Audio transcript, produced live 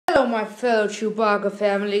My fellow Chewbacca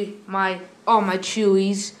family, all my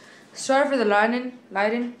Chewies. Sorry for the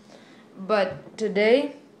lighting, but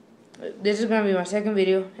today this is gonna be my second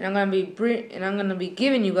video, and I'm gonna be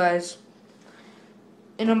giving you guys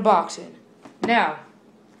an unboxing. Now,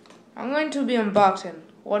 I'm going to be unboxing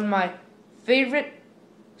one of my favorite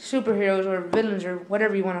superheroes or villains or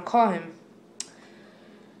whatever you want to call him,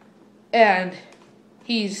 and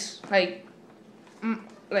he's like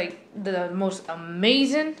the most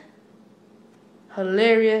amazing,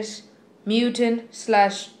 hilarious mutant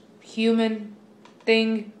 / human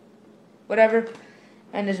thing, whatever,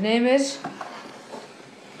 and his name is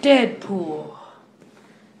Deadpool.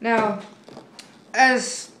 Now,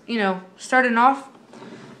 as you know, starting off,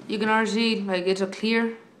 you can already see it's a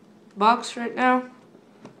clear box right now.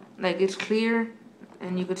 It's clear,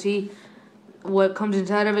 and you can see what comes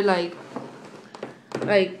inside of it. Like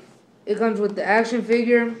it comes with the action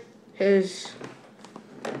figure, his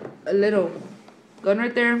a little gun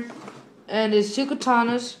right there, and his 2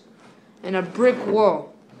 katanas, and a brick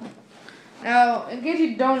wall. Now, in case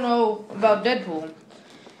you don't know about Deadpool,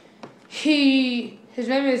 his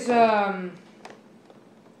name is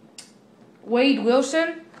Wade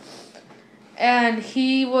Wilson, and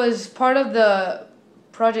he was part of the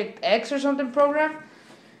Project X or something program.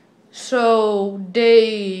 So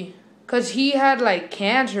because he had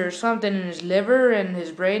cancer or something in his liver and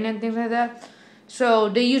his brain and things like that. So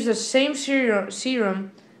they used the same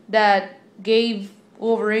serum that gave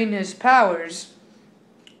Wolverine his powers.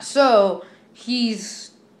 So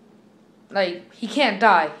he's he can't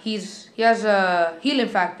die. He has a healing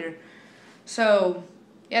factor. So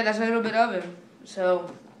yeah, that's a little bit of him.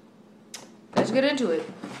 So let's get into it.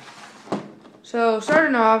 So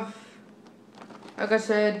starting off, like I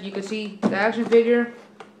said, you can see the action figure.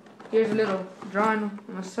 Here's a little drawing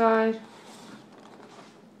on the side.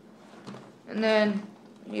 And then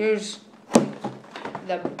here's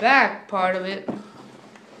the back part of it.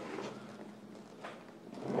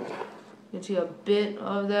 You can see a bit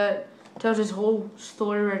of that. Tells his whole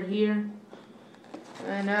story right here.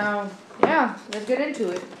 And now, yeah, let's get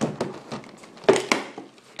into it.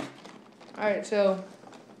 Alright, so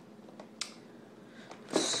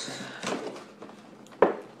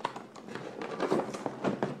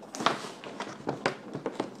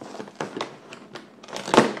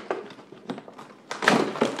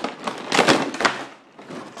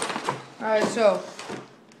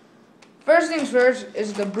first things first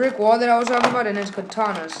is the brick wall that I was talking about, and his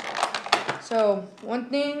katanas. So, one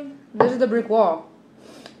thing, this is the brick wall.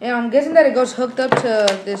 And I'm guessing that it goes hooked up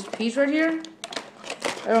to this piece right here.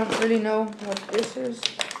 I don't really know what this is.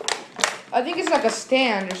 I think it's like a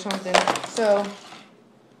stand or something. So,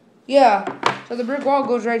 yeah. So the brick wall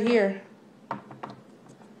goes right here.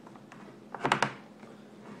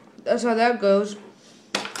 That's how that goes.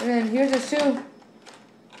 And then here's the 2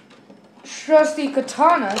 trusty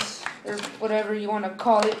katanas, or whatever you want to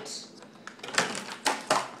call it.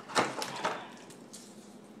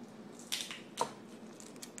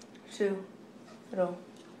 Two little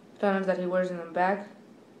katanas that he wears in the back.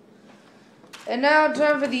 And now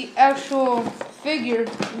time for the actual figure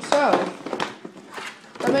himself.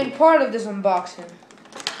 The main part of this unboxing.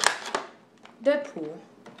 Deadpool.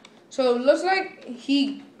 So it looks like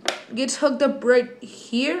he gets hooked up right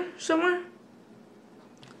here somewhere.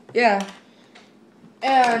 Yeah.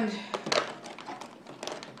 And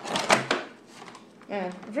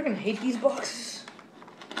man, I freaking hate these boxes.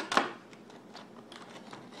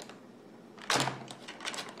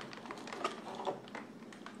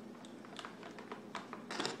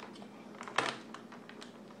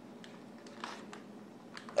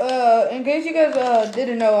 In case you guys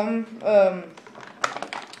didn't know,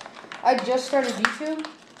 I just started YouTube.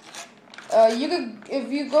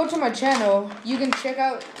 If you go to my channel, you can check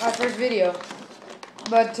out my first video.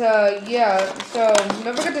 But yeah, so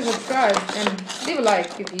don't forget to subscribe and leave a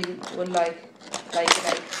like if you would like.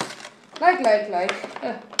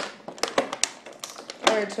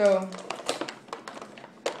 Alright, so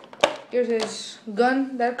here's his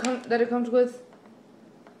gun that it comes with.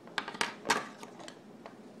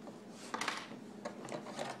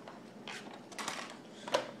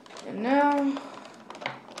 And now,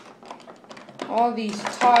 all these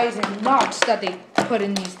ties and knots that they put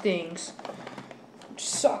in these things. Which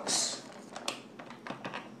sucks.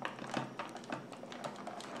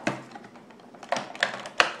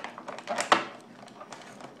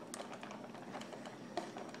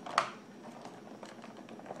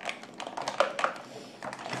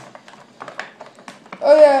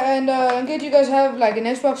 Oh yeah, and in case you guys have an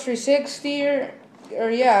Xbox 360 or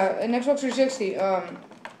yeah, an Xbox 360,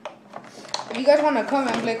 if you guys want to come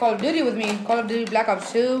and play Call of Duty with me, Call of Duty Black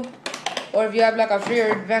Ops 2, or if you have Black Ops 3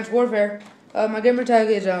 or Advanced Warfare, my gamer tag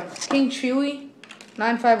is King Chewy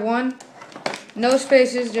 951. No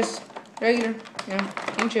spaces, just regular,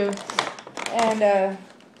 King Chewy. And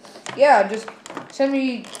yeah, just send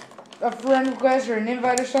me a friend request or an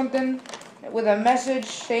invite or something with a message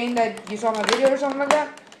saying that you saw my video or something like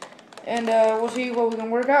that, and we'll see what we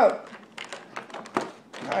can work out.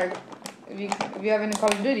 Alright, if you have any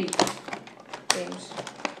Call of Duty games,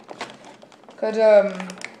 cause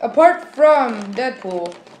apart from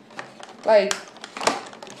Deadpool, like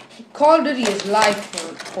Call of Duty is life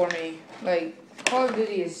for me. Like Call of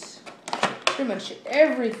Duty is pretty much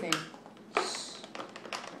everything.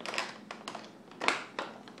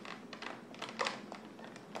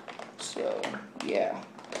 So yeah,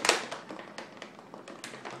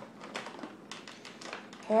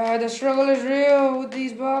 the struggle is real with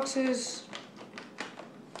these boxes.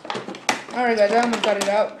 Alright guys, I'm gonna cut it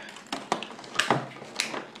out.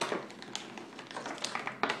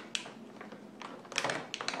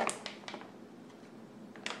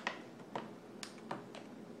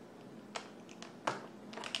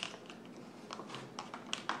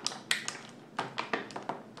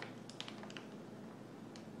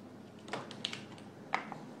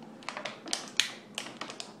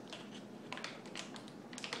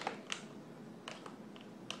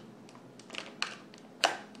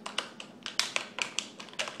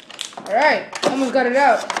 Alright, almost got it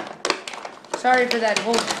out. Sorry for that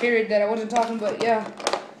whole period that I wasn't talking, but yeah.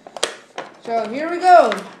 So here we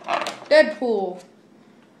go. Deadpool.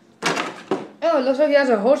 Oh, it looks like he has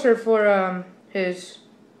a holster for his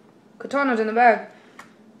katanas in the back.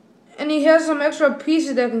 And he has some extra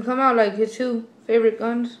pieces that can come out, like his 2 favorite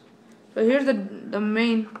guns. So here's the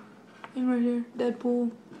main thing right here.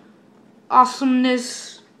 Deadpool.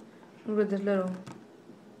 Awesomeness. Look at this little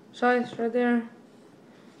size right there.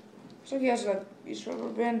 So he has like these rubber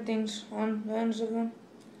band things on the ends of them.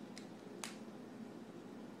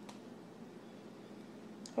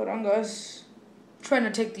 Hold on guys. I'm trying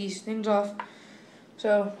to take these things off.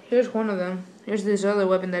 So here's one of them. Here's this other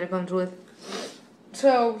weapon that it comes with.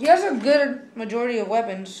 So he has a good majority of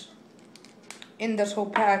weapons in this whole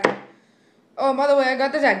pack. Oh, by the way, I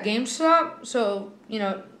got this at GameStop. So, you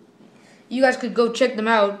know, you guys could go check them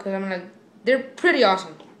out, because I'm like, they're pretty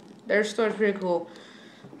awesome. Their store's pretty cool.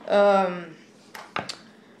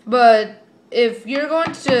 But if you're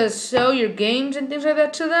going to sell your games and things like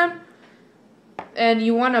that to them, and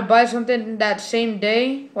you want to buy something that same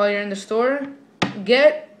day while you're in the store,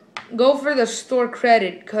 go for the store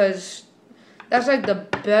credit, because that's like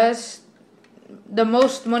the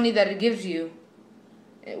most money that it gives you.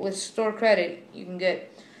 With store credit you can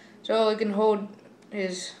get. So it can hold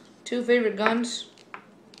his 2 favorite guns.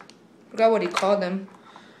 Forgot what he called them,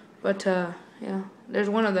 but yeah, there's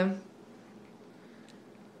one of them.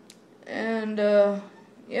 And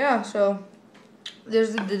yeah, so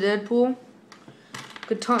there's the Deadpool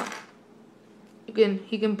katana.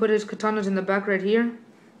 He can put his katanas in the back right here.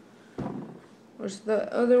 Where's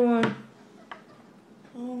the other one?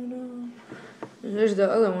 Oh no. There's the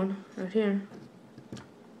other one right here.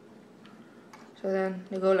 So then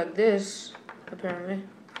they go like this, apparently.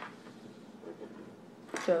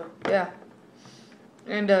 So yeah,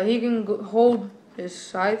 and he can hold his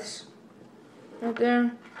scythes right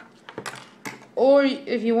there, or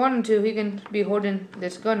if you want him to, he can be holding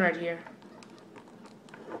this gun right here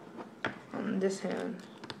on this hand.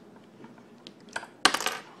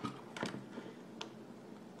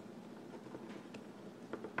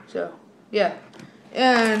 So yeah,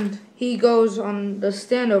 and he goes on the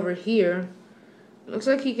stand over here. Looks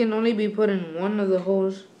like he can only be put in one of the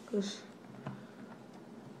holes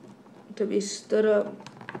to be stood up.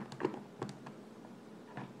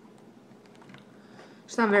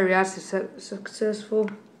 It's not very successful.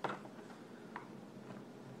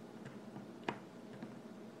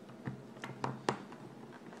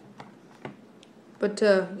 But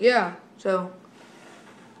yeah, so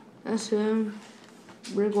that's him.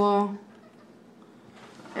 Brick wall.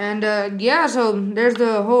 And yeah, so there's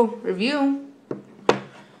the whole review.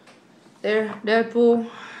 There, Deadpool,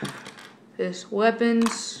 his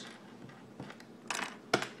weapons,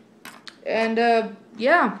 and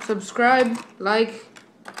yeah, subscribe, like,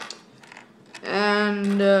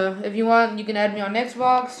 and if you want, you can add me on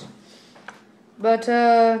Xbox. But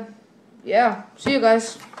yeah, see you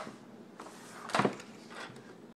guys.